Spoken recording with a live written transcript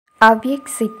Avyak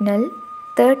Signal,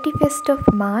 31st of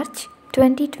March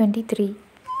 2023.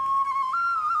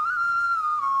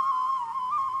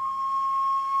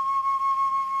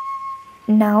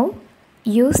 Now,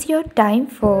 use your time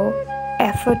for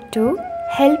effort to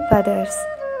help others,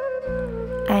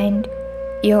 and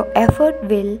your effort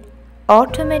will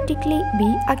automatically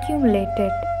be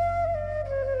accumulated.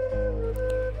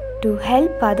 To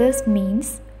help others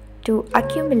means to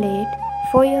accumulate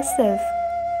for yourself.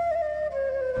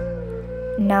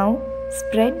 Now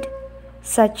spread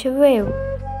such a wave.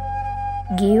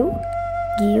 Give,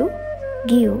 give,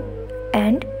 give,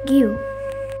 and give.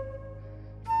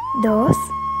 Those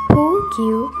who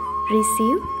give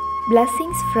receive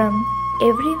blessings from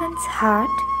everyone's heart.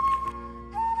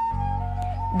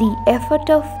 The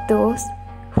effort of those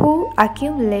who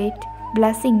accumulate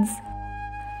blessings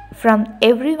from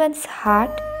everyone's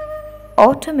heart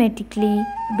automatically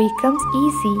becomes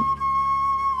easy.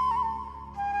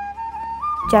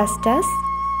 Just as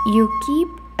you keep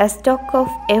a stock of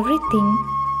everything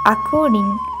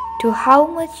according to how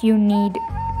much you need,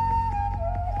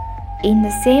 in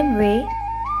the same way,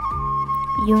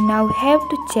 you now have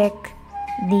to check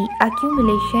the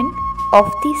accumulation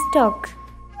of the stock.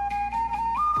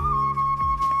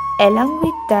 Along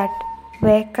with that,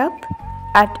 wake up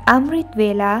at Amrit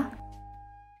Vela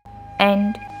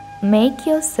and make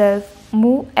yourself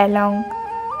move along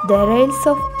the rails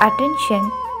of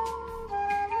attention,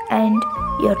 and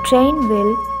your train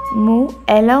will move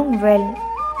along well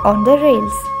on the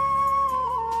rails.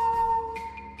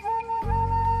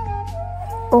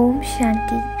 Om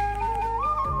Shanti.